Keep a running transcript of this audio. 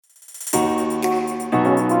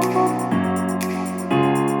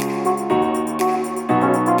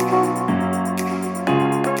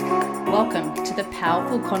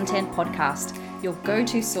Powerful Content Podcast, your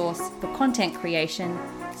go-to source for content creation,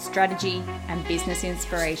 strategy, and business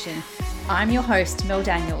inspiration. I'm your host, Mel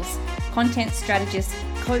Daniels, content strategist,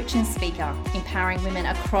 coach, and speaker, empowering women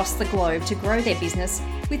across the globe to grow their business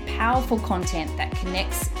with powerful content that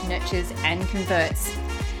connects, nurtures, and converts.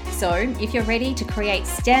 So, if you're ready to create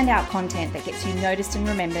standout content that gets you noticed and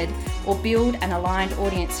remembered, or build an aligned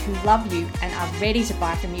audience who love you and are ready to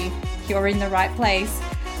buy from you, you're in the right place.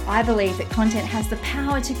 I believe that content has the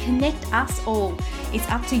power to connect us all. It's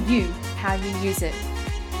up to you how you use it.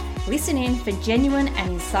 Listen in for genuine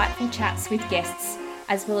and insightful chats with guests,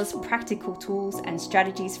 as well as practical tools and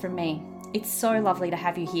strategies from me. It's so lovely to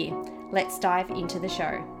have you here. Let's dive into the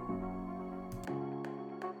show.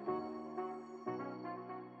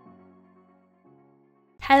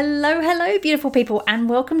 Hello, beautiful people, and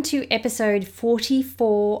welcome to episode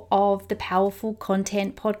 44 of the Powerful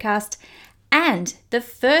Content Podcast, and the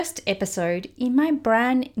first episode in my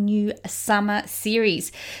brand new summer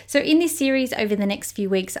series. So in this series, over the next few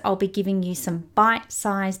weeks, I'll be giving you some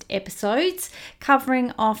bite-sized episodes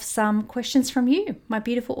covering off some questions from you, my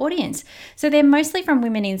beautiful audience. So they're mostly from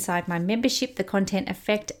women inside my membership, The Content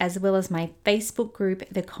Effect, as well as my Facebook group,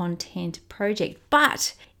 The Content Project.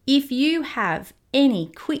 But if you have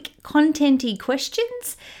any quick contenty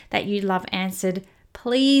questions that you'd love answered,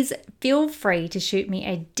 please feel free to shoot me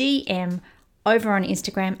a DM over on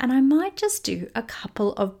Instagram, and I might just do a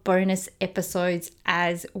couple of bonus episodes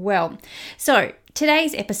as well. So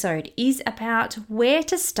today's episode is about where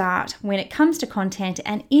to start when it comes to content,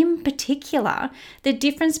 and in particular, the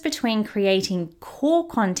difference between creating core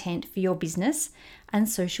content for your business and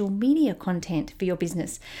social media content for your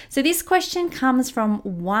business. So this question comes from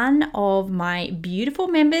one of my beautiful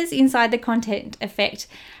members inside the Content Effect,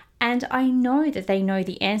 and I know that they know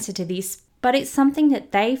the answer to this, but it's something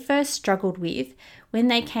that they first struggled with when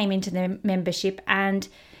they came into the membership, and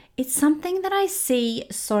it's something that I see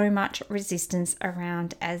so much resistance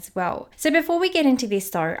around as well. So before we get into this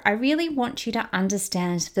though, I really want you to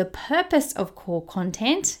understand the purpose of core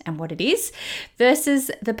content and what it is versus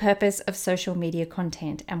the purpose of social media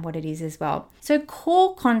content and what it is as well. So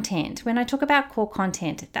core content, when I talk about core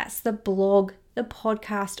content, that's the blog, the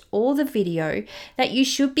podcast, or the video that you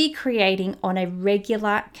should be creating on a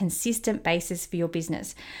regular, consistent basis for your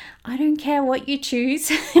business. I don't care what you choose,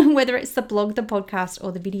 whether it's the blog, the podcast,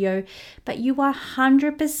 or the video, but you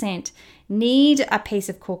 100% need a piece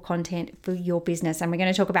of core content for your business. And we're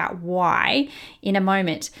going to talk about why in a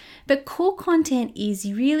moment. But core content is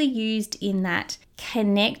really used in that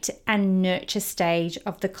connect and nurture stage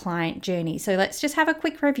of the client journey. So let's just have a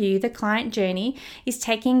quick review. The client journey is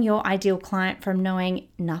taking your ideal client from knowing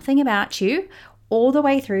nothing about you all the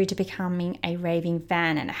way through to becoming a raving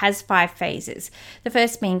fan, and it has 5 phases. The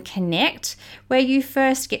first being connect, where you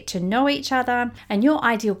first get to know each other and your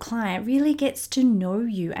ideal client really gets to know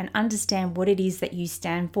you and understand what it is that you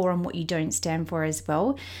stand for and what you don't stand for as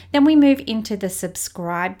well. Then we move into the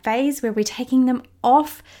subscribe phase, where we're taking them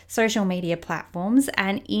off social media platforms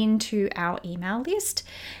and into our email list.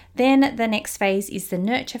 Then the next phase is the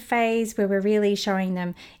nurture phase, where we're really showing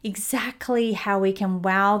them exactly how we can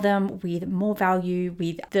wow them with more value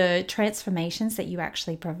with the transformations that you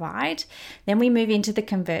actually provide. Then we move into the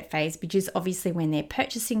convert phase, which is obviously when they're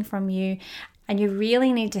purchasing from you, and you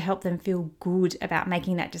really need to help them feel good about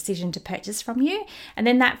making that decision to purchase from you. And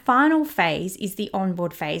then that final phase is the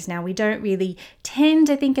onboard phase. Now, we don't really tend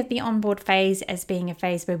to think of the onboard phase as being a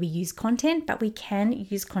phase where we use content, but we can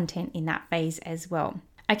use content in that phase as well.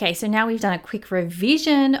 Okay, so now we've done a quick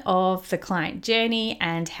revision of the client journey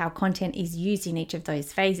and how content is used in each of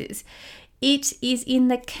those phases. It is in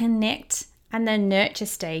the connect and the nurture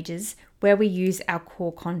stages where we use our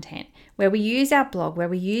core content, where we use our blog, where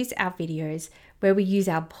we use our videos, where we use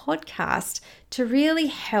our podcast to really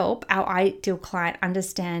help our ideal client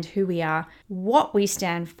understand who we are, what we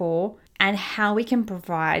stand for, and how we can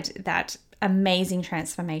provide that amazing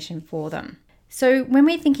transformation for them. So when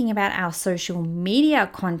we're thinking about our social media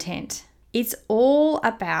content, it's all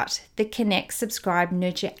about the connect, subscribe,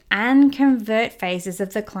 nurture, and convert phases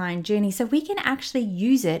of the client journey. So we can actually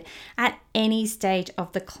use it at any stage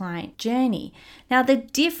of the client journey. Now, the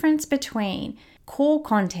difference between core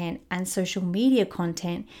content and social media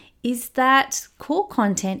content is that core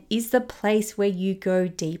content is the place where you go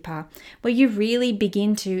deeper, where you really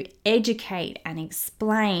begin to educate and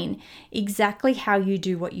explain exactly how you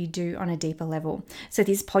do what you do on a deeper level. So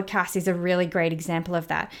this podcast is a really great example of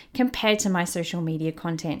that compared to my social media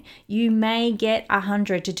content. You may get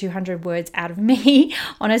 100 to 200 words out of me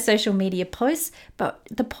on a social media post, but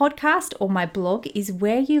the podcast or my blog is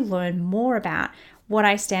where you learn more about what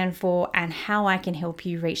I stand for, and how I can help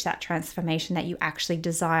you reach that transformation that you actually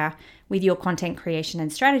desire with your content creation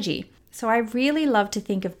and strategy. So I really love to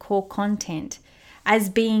think of core content as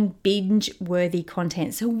being binge-worthy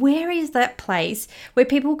content. So where is that place where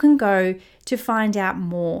people can go to find out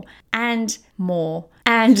more and more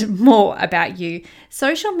and more about you?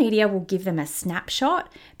 Social media will give them a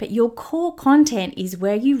snapshot, but your core content is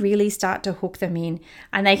where you really start to hook them in,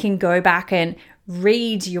 and they can go back and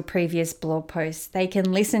read your previous blog posts. They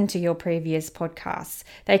can listen to your previous podcasts.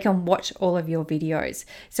 They can watch all of your videos.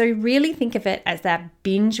 So really think of it as that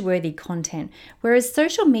binge-worthy content, whereas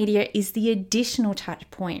social media is the additional touch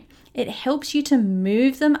point. It helps you to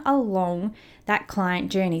move them along that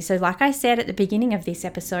client journey. So like I said at the beginning of this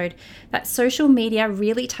episode, that social media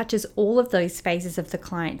really touches all of those phases of the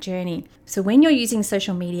client journey. So when you're using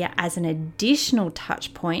social media as an additional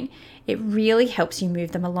touch point, it really helps you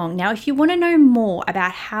move them along. Now, if you want to know more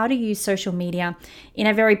about how to use social media in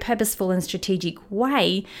a very purposeful and strategic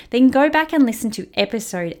way, then go back and listen to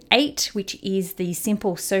episode 8, which is the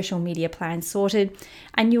Simple Social Media Plan Sorted,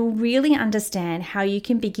 and you'll really understand how you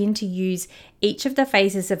can begin to use each of the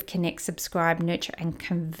phases of connect, subscribe, nurture, and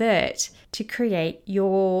convert to create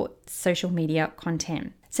your social media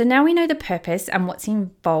content. So now we know the purpose and what's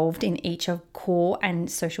involved in each of core and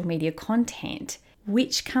social media content.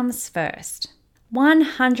 Which comes first?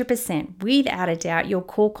 100%, without a doubt, your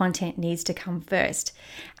core content needs to come first.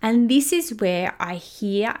 And this is where I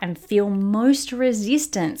hear and feel most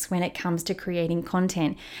resistance when it comes to creating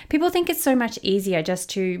content. People think it's so much easier just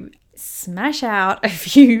to smash out a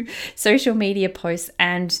few social media posts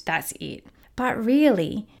and that's it. But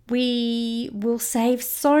really, we will save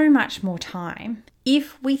so much more time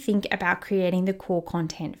if we think about creating the core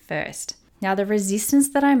content first. Now, the resistance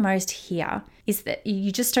that I most hear is that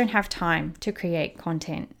you just don't have time to create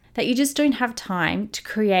content, that you just don't have time to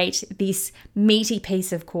create this meaty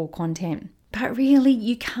piece of core content. But really,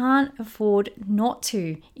 you can't afford not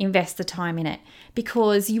to invest the time in it,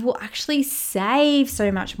 because you will actually save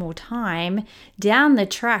so much more time down the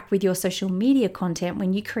track with your social media content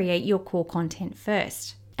when you create your core content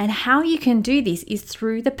first. And how you can do this is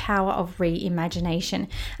through the power of reimagination.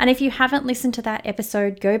 And if you haven't listened to that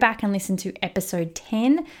episode, go back and listen to episode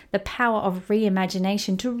 10, the power of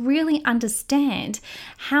reimagination, to really understand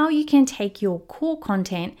how you can take your core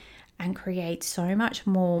content and create so much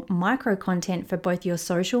more micro content for both your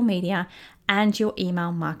social media and your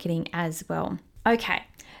email marketing as well. Okay,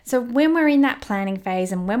 so when we're in that planning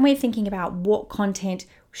phase and when we're thinking about what content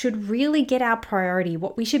should really get our priority,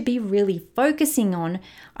 what we should be really focusing on,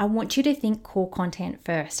 I want you to think core content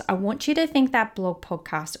first. I want you to think that blog,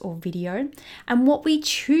 podcast, or video. And what we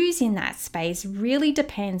choose in that space really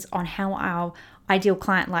depends on how our ideal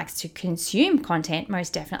client likes to consume content,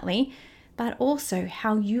 most definitely, but also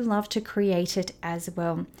how you love to create it as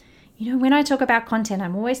well. You know, when I talk about content,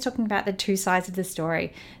 I'm always talking about the two sides of the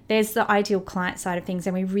story. There's the ideal client side of things,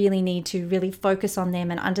 and we really need to really focus on them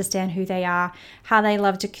and understand who they are, how they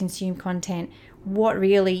love to consume content, what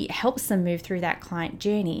really helps them move through that client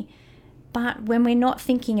journey. But when we're not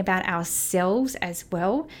thinking about ourselves as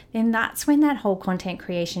well, then that's when that whole content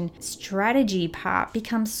creation strategy part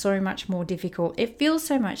becomes so much more difficult. It feels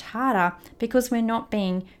so much harder because we're not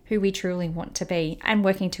being who we truly want to be and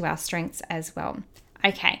working to our strengths as well.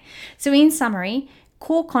 Okay, so in summary,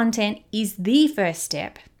 core content is the first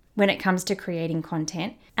step when it comes to creating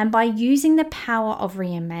content. And by using the power of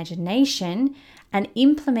reimagination and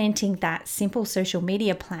implementing that simple social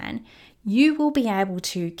media plan, you will be able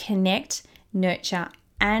to connect, nurture,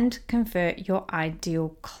 and convert your ideal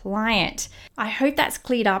client. I hope that's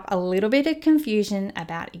cleared up a little bit of confusion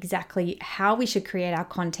about exactly how we should create our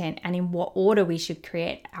content and in what order we should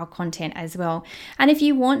create our content as well. And if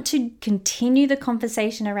you want to continue the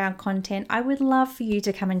conversation around content, I would love for you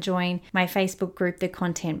to come and join my Facebook group, The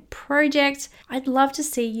Content Project. I'd love to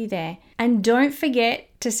see you there. And don't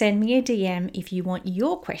forget to send me a DM if you want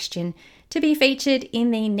your question to be featured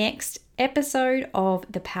in the next episode of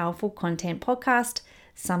the Powerful Content Podcast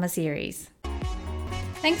Summer Series.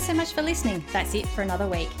 Thanks so much for listening. That's it for another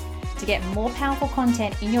week. To get more powerful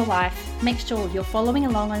content in your life, make sure you're following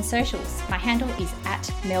along on socials. My handle is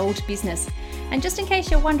 @meldbusiness. And just in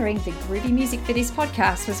case you're wondering, the groovy music for this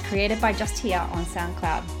podcast was created by Just Here on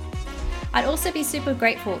SoundCloud. I'd also be super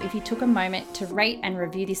grateful if you took a moment to rate and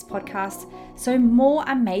review this podcast so more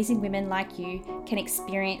amazing women like you can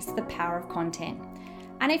experience the power of content.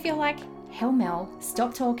 And if you're like, hell Mel,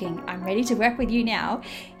 stop talking, I'm ready to work with you now,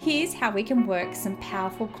 here's how we can work some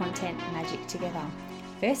powerful content magic together.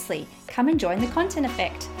 Firstly, come and join the Content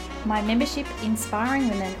Effect, my membership inspiring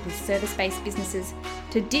women with service-based businesses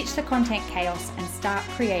to ditch the content chaos and start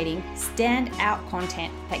creating stand-out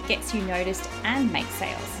content that gets you noticed and makes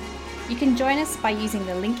sales. You can join us by using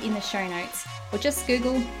the link in the show notes or just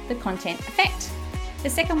Google the Content Effect. The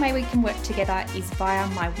second way we can work together is via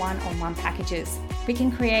my one-on-one packages. We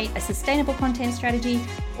can create a sustainable content strategy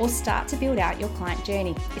or start to build out your client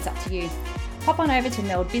journey. It's up to you. Hop on over to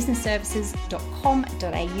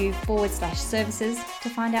meldbusinessservices.com.au/services to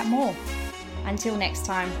find out more. Until next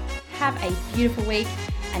time, have a beautiful week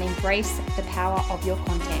and embrace the power of your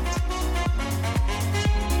content.